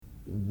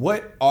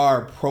what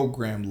are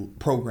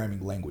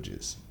programming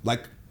languages?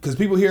 Like, because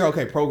people hear,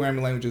 okay,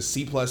 programming languages,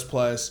 C++,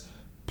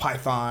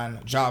 Python,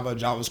 Java,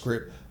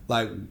 JavaScript.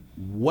 Like,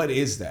 what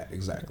is that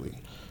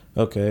exactly?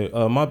 Okay,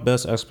 my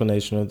best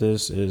explanation of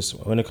this is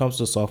when it comes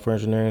to software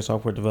engineering,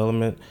 software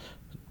development,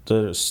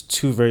 there's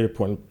two very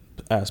important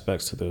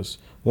aspects to this.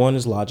 One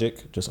is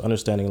logic, just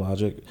understanding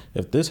logic.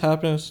 If this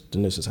happens,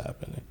 then this is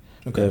happening.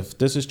 Okay. If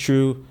this is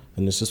true,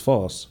 then this is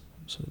false.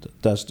 So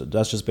that's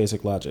just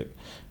basic logic.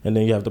 And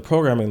then you have the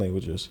programming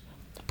languages,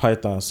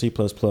 Python, C++,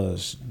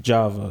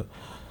 Java.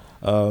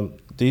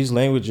 These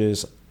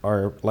languages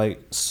are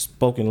like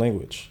spoken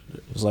language.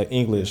 It's like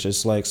English,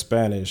 it's like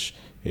Spanish,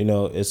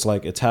 it's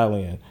like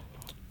Italian.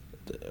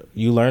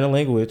 You learn a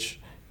language,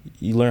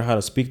 you learn how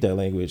to speak that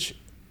language,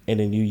 and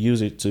then you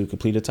use it to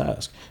complete a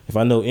task. If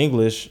I know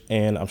English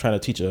and I'm trying to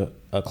teach a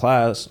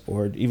class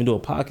or even do a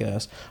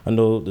podcast, I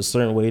know the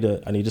certain way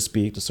that I need to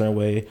speak, the certain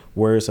way,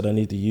 words that I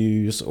need to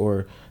use,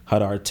 or how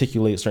to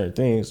articulate certain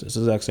things. It's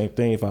the exact same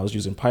thing if I was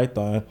using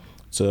Python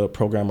to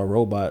program a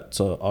robot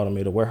to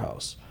automate a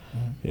warehouse.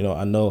 Mm-hmm.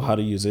 I know how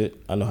to use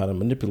it, I know how to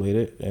manipulate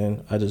it,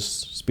 and I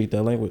just speak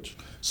that language.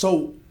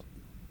 So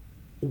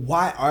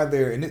why are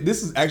there, and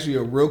this is actually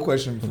a real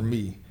question for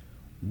me,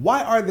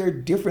 why are there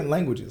different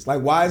languages?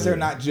 Like, why is there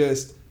not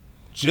just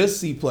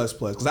C++?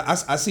 Because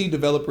I see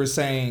developers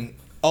saying,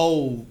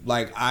 oh,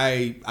 like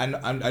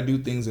I do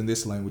things in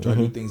this language, or I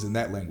do things in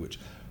that language.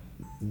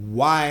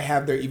 Why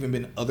have there even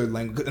been other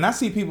languages? And I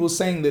see people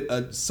saying that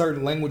a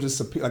certain language is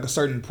like a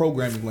certain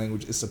programming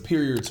language is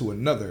superior to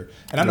another.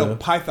 And I know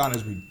Python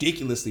is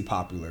ridiculously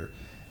popular,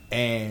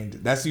 and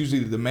that's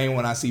usually the main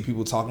one I see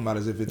people talking about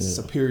as if it's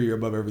superior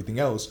above everything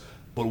else.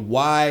 But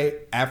why,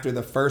 after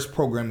the first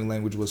programming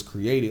language was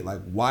created, like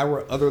why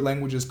were other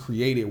languages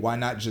created? Why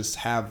not just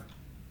have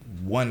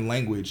one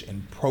language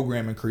and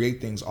program and create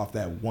things off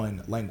that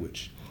one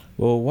language?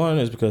 Well, one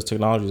is because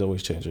technology is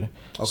always changing.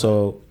 Okay.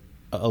 So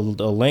a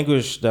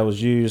language that was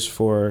used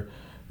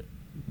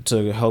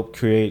to help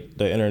create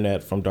the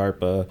internet from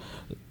DARPA,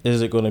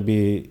 is it going to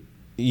be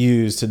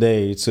used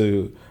today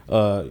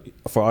for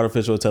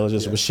artificial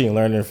intelligence or machine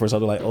learning for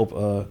something like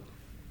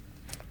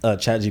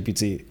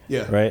ChatGPT?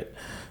 Yeah. Right?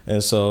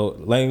 And so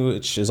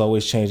language is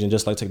always changing,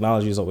 just like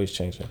technology is always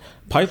changing.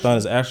 Python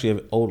is actually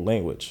an old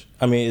language.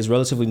 I mean, it's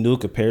relatively new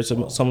compared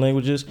to some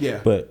languages. Yeah.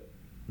 But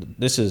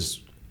this is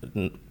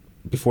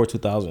before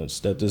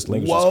 2000s that this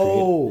language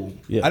was created.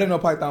 Yeah. I didn't know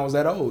Python was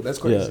that old. That's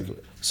crazy. Yeah.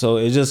 So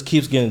it just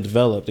keeps getting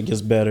developed. It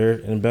gets better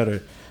and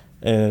better.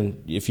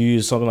 And if you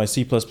use something like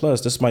C++,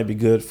 this might be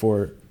good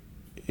for,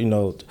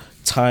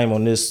 time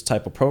on this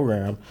type of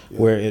program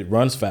where it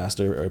runs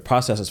faster or it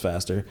processes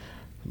faster.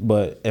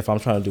 But if I'm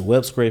trying to do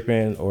web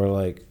scraping or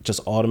like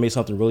just automate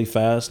something really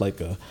fast,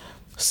 like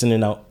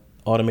sending out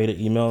automated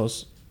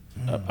emails,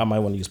 I might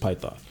want to use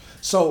Python.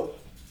 So,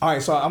 all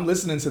right, so I'm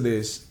listening to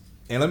this,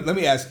 and let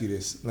me ask you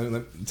this.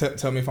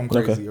 Tell me if I'm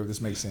crazy or if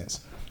this makes sense.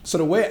 So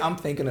the way I'm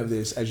thinking of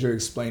this, as you're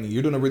explaining,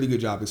 you're doing a really good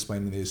job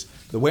explaining this.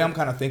 The way I'm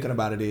kind of thinking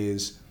about it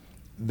is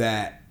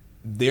that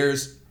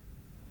there's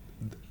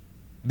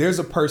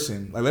a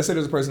person, like let's say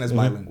there's a person that's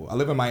bilingual. I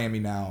live in Miami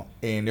now,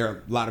 and there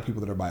are a lot of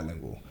people that are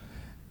bilingual.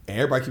 And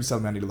everybody keeps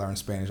telling me I need to learn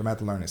Spanish. I'm going to have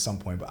to learn at some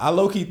point. But I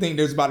low-key think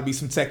there's about to be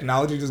some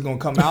technology that's going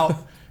to come out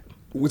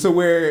to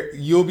where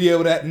you'll be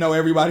able to know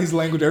everybody's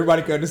language.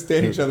 Everybody can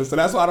understand each other. So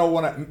that's why I don't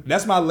want to...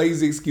 That's my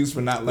lazy excuse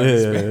for not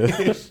learning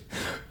Spanish. So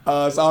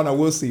I don't know.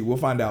 We'll see. We'll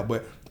find out.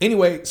 But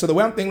anyway, so the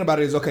way I'm thinking about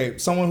it is, okay,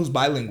 someone who's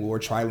bilingual or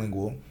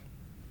trilingual,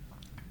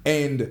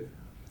 and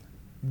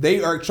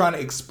they are trying to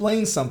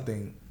explain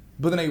something,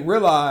 but then they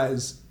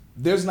realize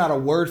there's not a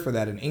word for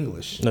that in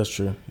English. That's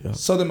true. Yeah.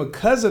 So then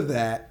because of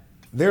that,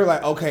 they're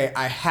like, okay,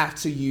 I have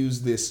to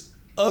use this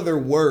other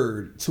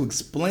word to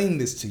explain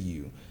this to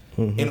you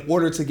in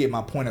order to get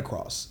my point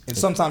across. And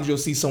sometimes you'll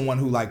see someone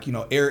who, like,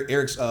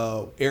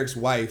 Eric's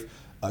wife,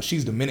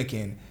 she's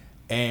Dominican,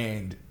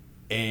 and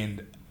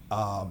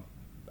I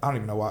don't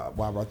even know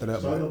why I brought that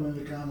up. Soy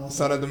Dominicano.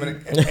 Soy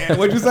Dominicano.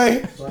 What'd you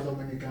say? Soy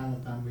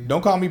Dominicano también.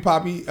 Don't call me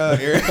Poppy,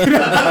 Eric.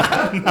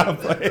 No,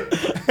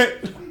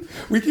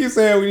 we keep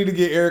saying we need to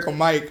get Eric a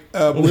mic,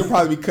 but we'll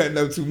probably be cutting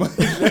up too much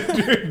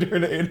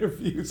during the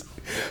interviews.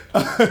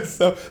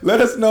 So let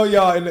us know,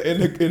 y'all,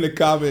 in the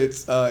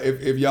comments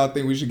if y'all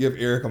think we should give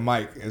Eric a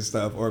mic and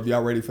stuff, or if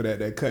y'all ready for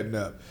that cutting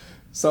up.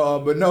 So,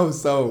 but no,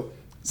 so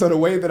the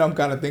way that I'm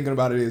kind of thinking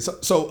about it is,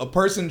 so a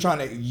person trying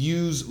to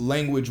use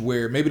language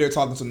where maybe they're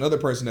talking to another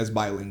person that's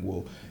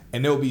bilingual,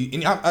 and they'll be,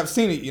 and I've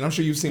seen it, I'm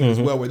sure you've seen it as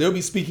well, where they'll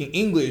be speaking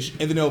English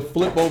and then they'll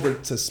flip over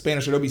to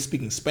Spanish, or they'll be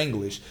speaking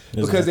Spanglish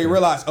because they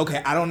realize,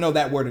 okay, I don't know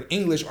that word in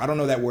English, or I don't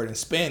know that word in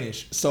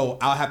Spanish, so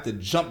I'll have to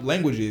jump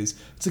languages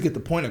to get the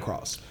point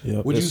across.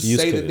 Yep, would you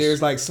say that there's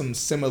like some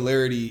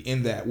similarity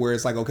in that, where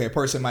it's like, okay, a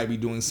person might be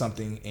doing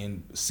something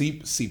in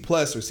C or C++,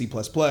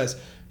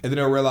 and then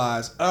they'll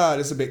realize,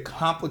 this is a bit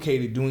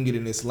complicated doing it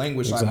in this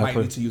language, so I might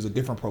need to use a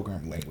different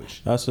programming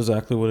language. That's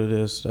exactly what it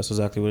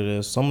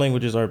is. Some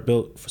languages are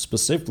built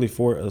specifically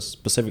for a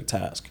specific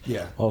task.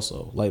 Yeah.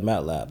 Also, like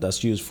MATLAB,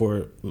 that's used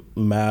for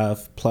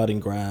math, plotting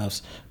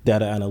graphs,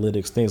 data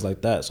analytics, things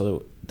like that.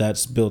 So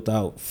that's built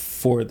out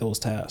for those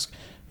tasks.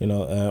 You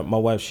know, my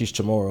wife, she's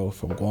Chamorro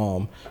from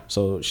Guam,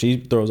 so she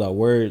throws out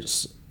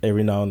words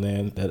every now and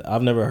then that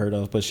I've never heard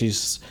of, but she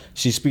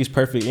speaks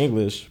perfect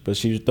English, but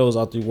she throws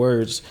out the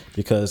words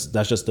because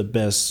that's just the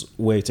best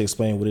way to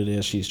explain what it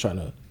is she's trying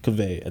to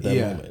convey at that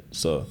moment.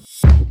 So